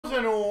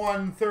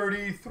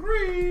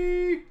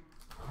133.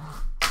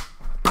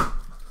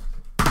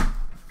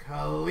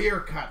 Clear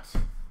cut.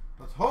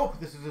 Let's hope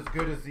this is as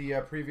good as the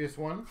previous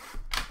one.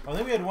 I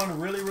think we had one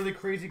really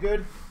crazy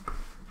good,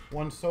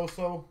 one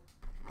so-so,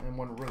 and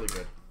one really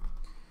good.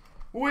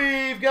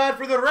 We've got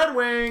for the Red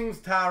Wings,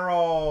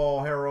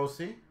 Taro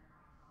Hirose.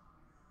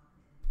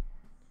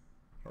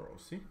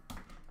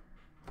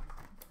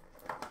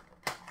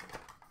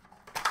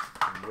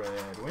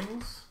 Red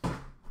Wings.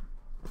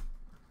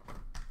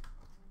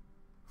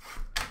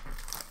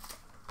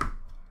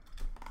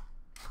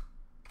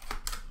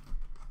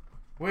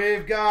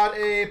 We've got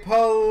a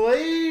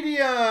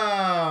Palladium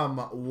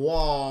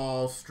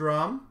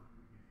Wahlstrom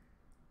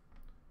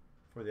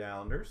for the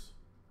Islanders.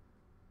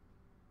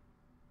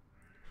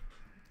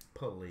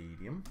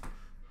 Palladium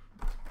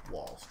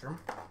Wahlstrom.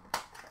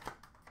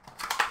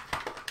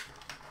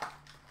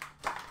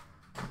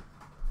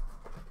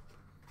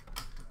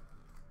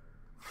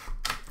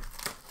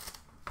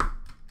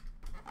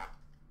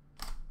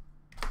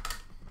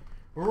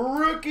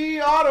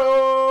 Rookie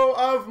auto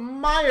of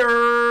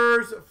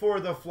Myers for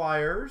the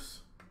Flyers.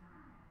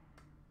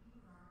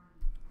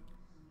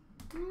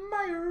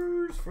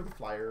 Myers for the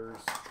Flyers.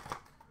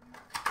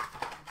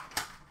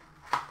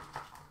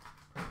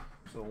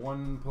 So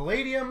one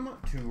Palladium,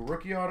 2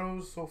 rookie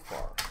autos so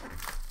far.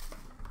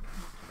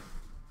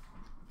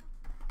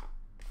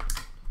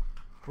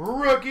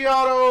 Rookie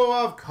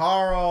auto of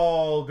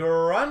Carl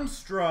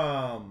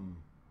Grundstrom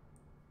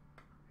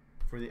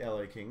for the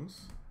LA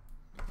Kings.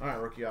 All right,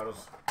 rookie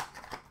autos.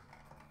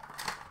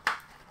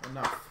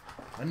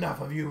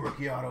 Enough of you,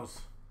 rookie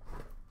autos.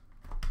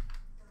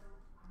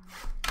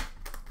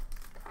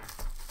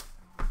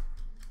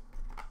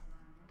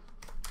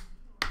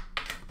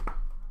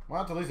 Well,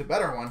 that's at least a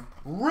better one.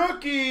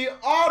 Rookie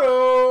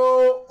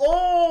auto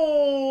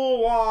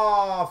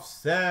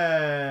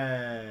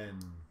Olofsson.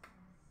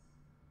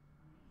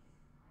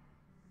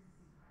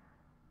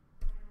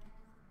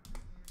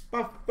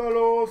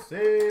 Buffalo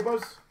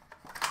Sabres.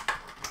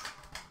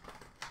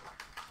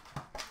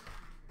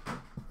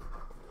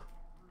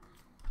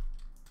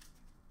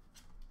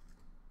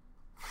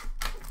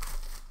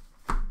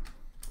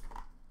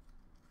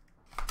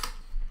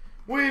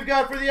 We've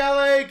got for the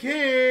LA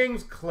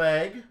Kings,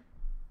 Clegg,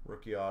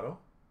 rookie auto.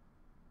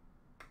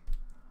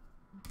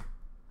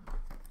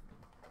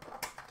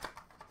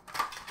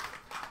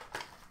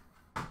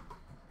 All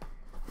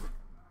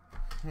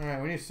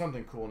right, we need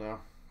something cool now.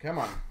 Come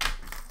on.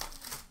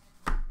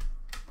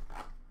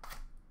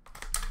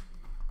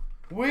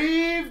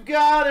 We've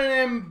got an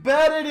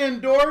embedded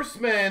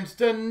endorsements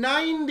to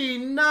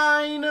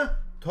 99,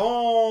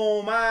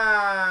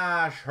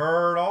 Tomas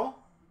Hertl.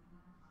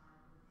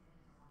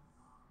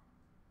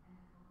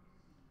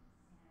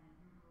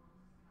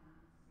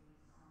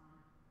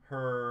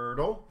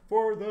 Hertl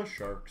for the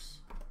Sharks.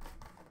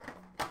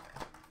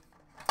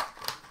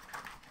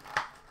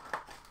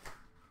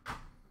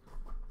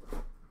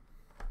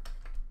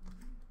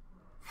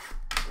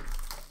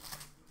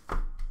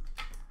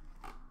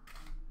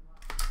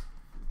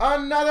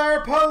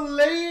 Another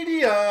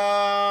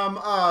Palladium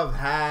of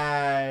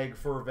Hag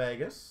for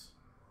Vegas.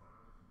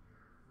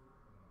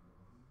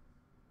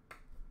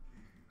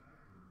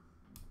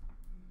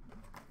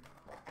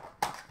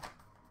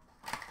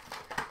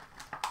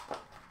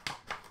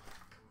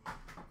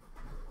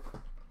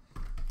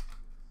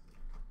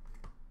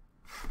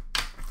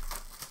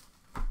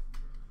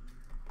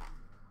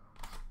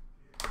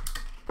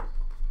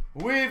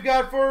 We've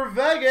got for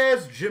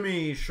Vegas,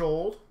 Jimmy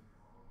Scholl.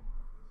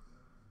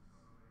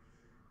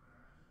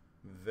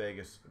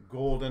 Vegas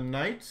Golden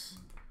Knights.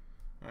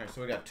 All right,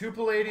 so we got 2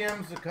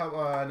 Palladiums,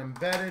 an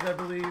embedded, I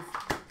believe.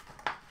 All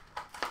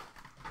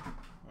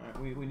right,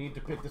 we need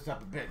to pick this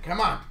up a bit. Come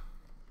on.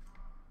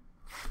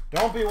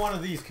 Don't be one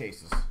of these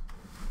cases.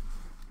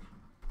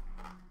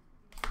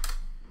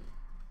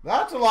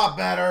 That's a lot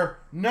better.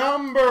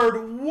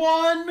 Numbered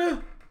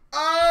 1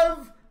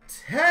 of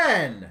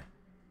 10.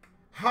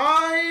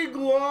 High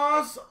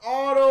gloss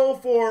auto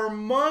for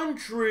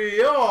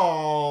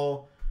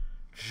Montreal,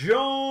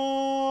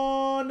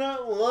 John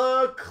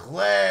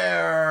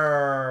LeClair.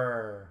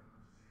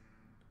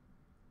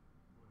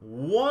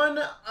 1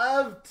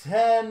 of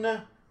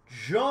 10,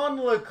 John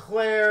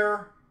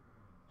LeClair,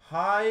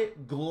 high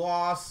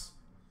gloss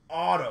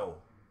auto.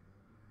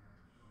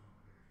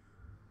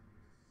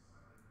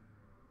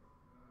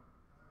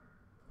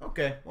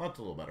 Okay, well, that's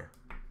a little better.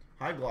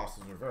 High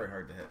glosses are very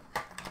hard to hit.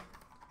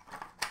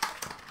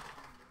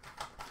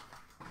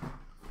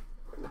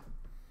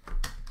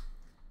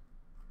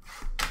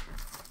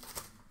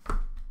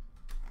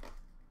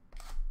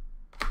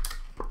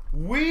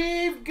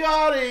 We've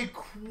got a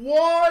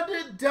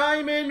quad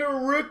diamond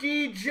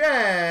rookie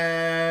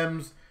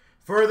gems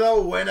for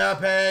the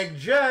Winnipeg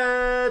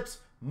Jets,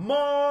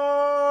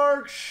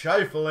 Mark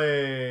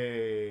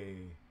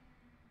Scheifele.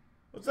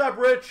 What's up,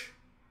 Rich?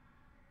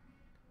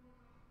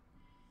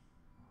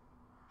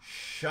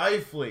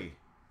 Scheifele.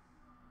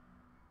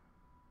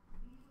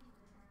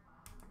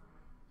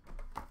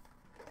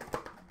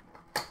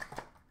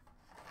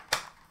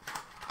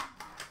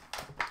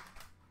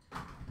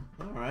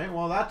 All right,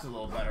 well, that's a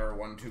little better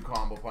 1-2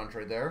 combo punch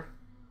right there.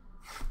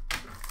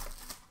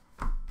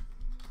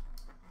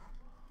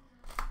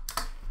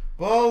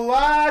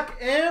 Black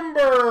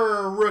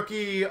Amber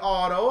rookie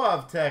auto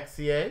of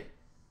Texier.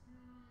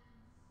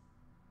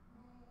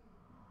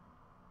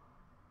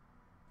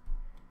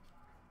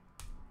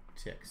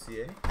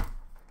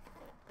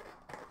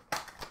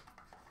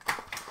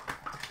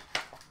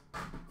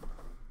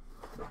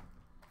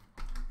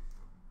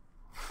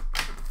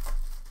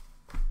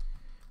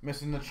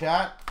 Missing the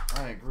chat?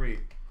 I agree.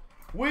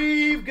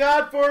 We've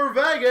got for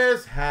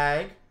Vegas,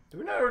 Hag. Do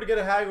we not already get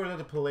a Hag or is that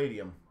the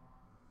Palladium?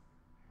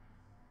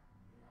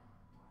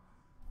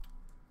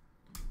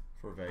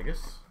 For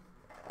Vegas.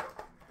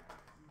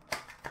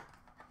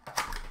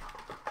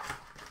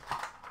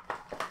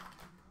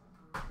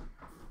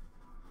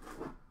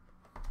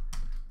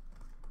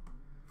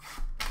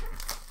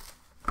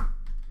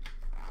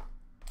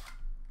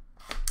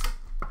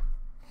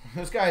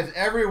 This guy's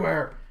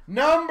everywhere.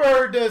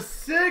 Number to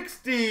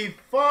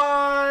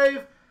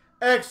 65,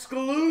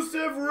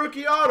 exclusive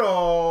rookie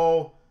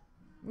auto,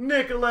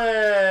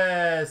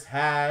 Nicholas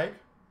Hag.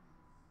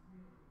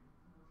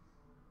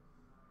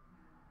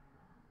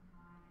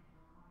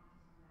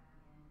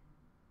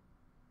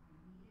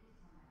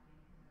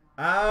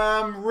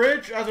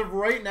 Rich, as of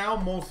right now,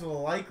 most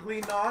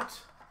likely not.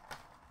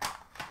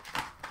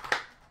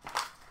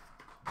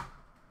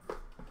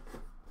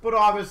 But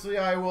obviously,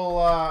 I will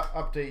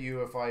update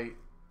you if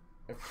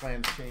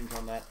plans change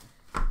on that.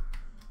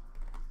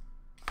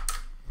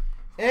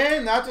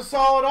 And that's a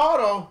solid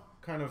auto.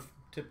 Kind of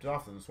tipped it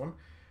off in this one.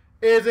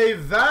 Is a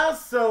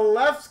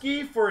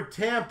Vasilevsky for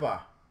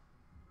Tampa.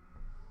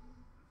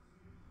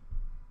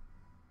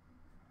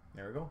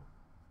 There we go.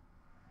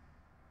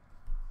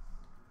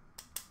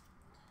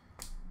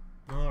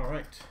 All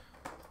right.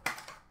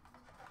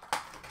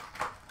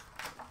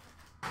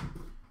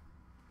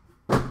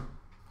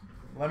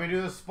 Let me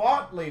do the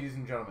spot, ladies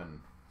and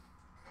gentlemen.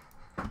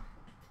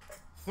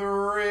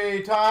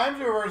 3 times.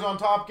 Whoever's on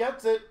top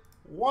gets it.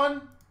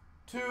 1,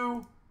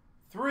 2,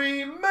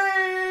 3.